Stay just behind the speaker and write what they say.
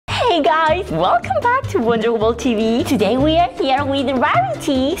Hey guys, welcome back to Wonderful TV. Today we are here with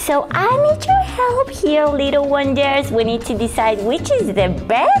Rarity. So I need your help here, little wonders. We need to decide which is the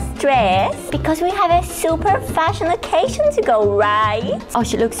best dress because we have a super fashion occasion to go, right? Oh,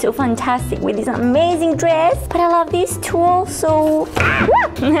 she looks so fantastic with this amazing dress. But I love this too also.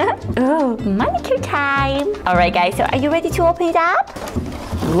 Oh, manicure time. Alright guys, so are you ready to open it up?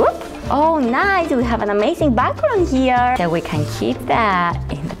 Whoop. Oh, nice. We have an amazing background here. So we can keep that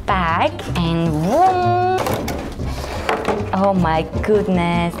in the bag. And boom. Oh my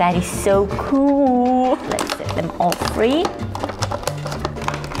goodness, that is so cool. Let's set them all free.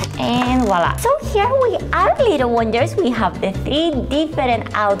 And voila. So here we are, little wonders. We have the 3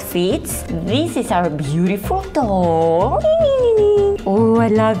 different outfits. This is our beautiful doll. Oh, I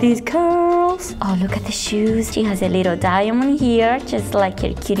love these curls. Oh, look at the shoes. She has a little diamond here, just like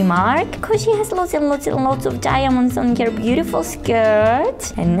her cutie mark. Because she has lots and lots and lots of diamonds on her beautiful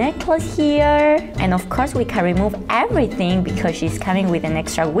skirt. A necklace here. And of course, we can remove everything because she's coming with an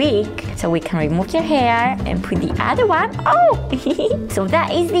extra wig. So we can remove your hair and put the other one. Oh! So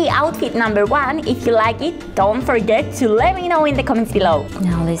that is the outfit number 1. If you like it, don't forget to let me know in the comments below.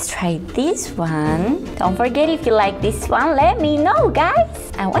 Now let's try this one. Don't forget, if you like this one, let me know,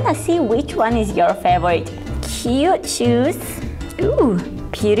 guys. I want to see which one is your favorite. Cute shoes. Ooh,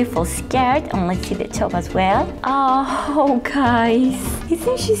 beautiful skirt. And let's see the top as well. Oh, guys.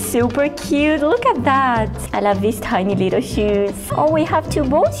 Isn't she super cute? Look at that. I love these tiny little shoes. Oh, we have 2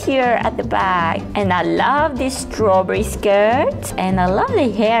 bows here at the back. And I love this strawberry skirt. And I love the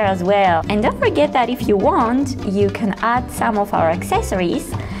hair as well. And don't forget that if you want, you can add some of our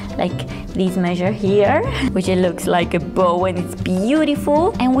accessories. Like this measure here, which it looks like a bow and it's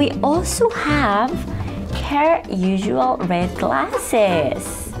beautiful. And we also have her usual red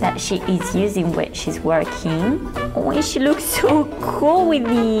glasses that she is using when she's working. Oh, and she looks so cool with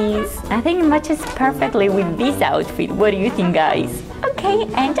these. I think it matches perfectly with this outfit. What do you think, guys? Okay,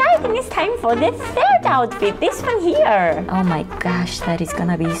 and I think it's time for the 3rd outfit, this one here. Oh my gosh, that is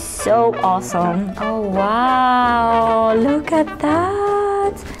gonna be so awesome. Oh wow, look at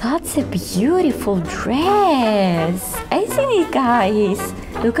that. That's a beautiful dress, isn't it, guys?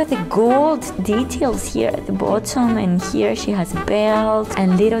 Look at the gold details here at the bottom, and here she has belts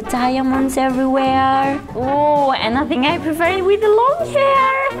and little diamonds everywhere. Oh, and I think I prefer it with the long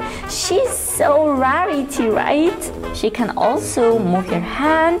hair. She's so Rarity, right? She can also move her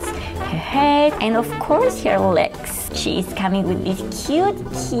hands, her head, and of course her legs. She is coming with this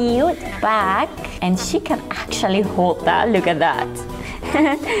cute bag, and she can actually hold that. Look at that.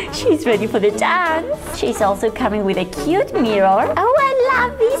 She's ready for the dance. She's also coming with a cute mirror. Oh, I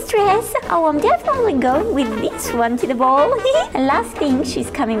love this dress. Oh, I'm definitely going with this one to the ball. And last thing, she's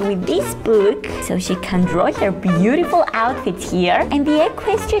coming with this book so she can draw her beautiful outfits here and the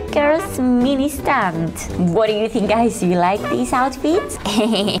Equestrian Girls mini stand. What do you think, guys? Do you like these outfits?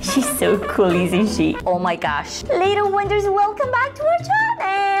 She's so cool, isn't she? Oh my gosh. Little wonders, welcome back to our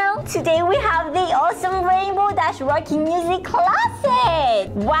channel. Today we have the awesome Rainbow Dash rocking music closet.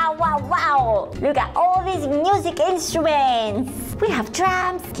 Wow, wow, wow. Look at all these music instruments. We have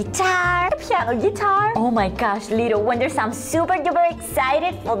drums, guitar, piano guitar. Oh my gosh, little wonders, I'm super duper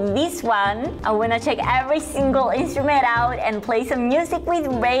excited for this one. I wanna check every single instrument out and play some music with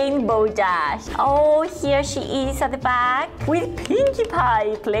Rainbow Dash. Oh, here she is at the back with Pinkie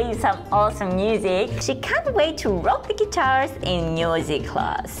Pie playing some awesome music. She can't wait to rock the guitars in music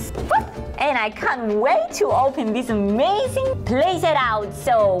class. And I can't wait to open this amazing playset out.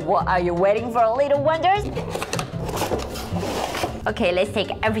 So what are you waiting for, little wonders? Okay, let's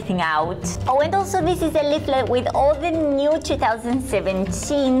take everything out. Oh, and also this is a leaflet with all the new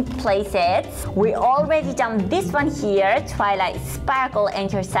 2017 playsets. We already done this one here, Twilight Sparkle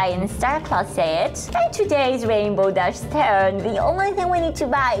Enter Science Star Class set. And today is Rainbow Dash's turn. The only thing we need to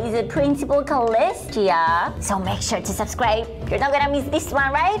buy is a Principal Celestia. So make sure to subscribe. You're not gonna miss this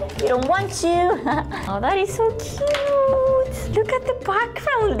one, right? You don't want to. Oh, that is so cute. Look at the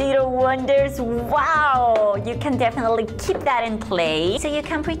background, little wonders. Wow, you can definitely keep that in place so you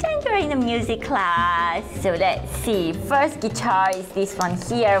can pretend you're in a music class. So let's see. First guitar is this one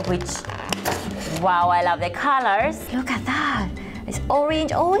here, which, wow, I love the colors. Look at that. It's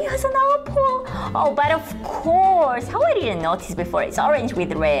orange. Oh, it has an apple. Oh, but of course, how I didn't notice before, it's orange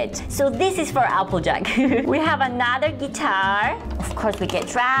with red. So this is for Applejack. We have another guitar. Of course, we get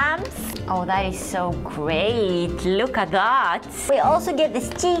drums. Oh, that is so great. Look at that. We also get the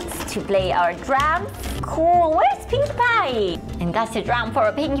sticks to play our drums. Cool. Where's Pinkie Pie? And that's a drum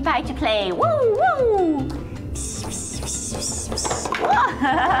for Pinkie Pie to play. Woo, woo.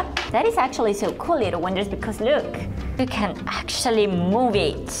 That is actually so cool, little wonders, because look, you can actually move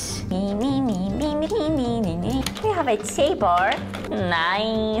it. We have a table.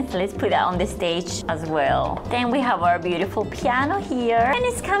 Nice. Let's put that on the stage as well. Then we have our beautiful piano here. And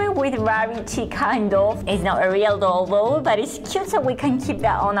it's coming with Rarity, kind of. It's not a real doll though, but it's cute, so we can keep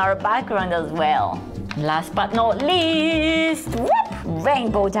that on our background as well. Last but not least, whoop,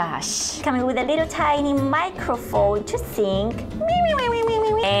 Rainbow Dash. Coming with a little tiny microphone to sing.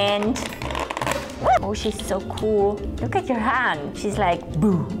 And oh, she's so cool. Look at your hand. She's like,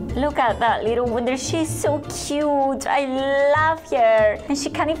 boo. Look at that little wonder. She's so cute. I love her. And she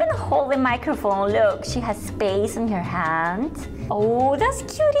can even hold the microphone. Look, she has space on her hand. Oh, that's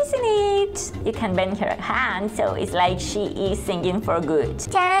cute, isn't it? You can bend her hand, so it's like she is singing for good.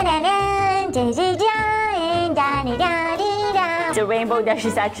 The Rainbow Dash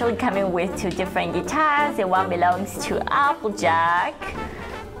is actually coming with 2 different guitars. The one belongs to Applejack.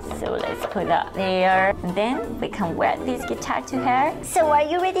 So let's put that there. And then we can wear this guitar to her. So are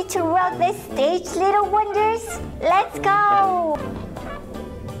you ready to rock the stage, little wonders? Let's go!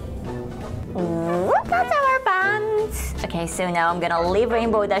 That's our band. Okay, so now I'm gonna leave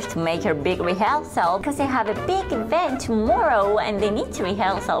Rainbow Dash to make her big rehearsal because they have a big event tomorrow and they need to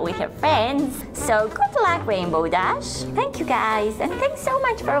rehearsal with her friends. So good luck, Rainbow Dash. Thank you guys, and thanks so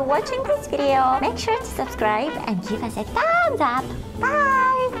much for watching this video. Make sure to subscribe and give us a thumbs up. Bye!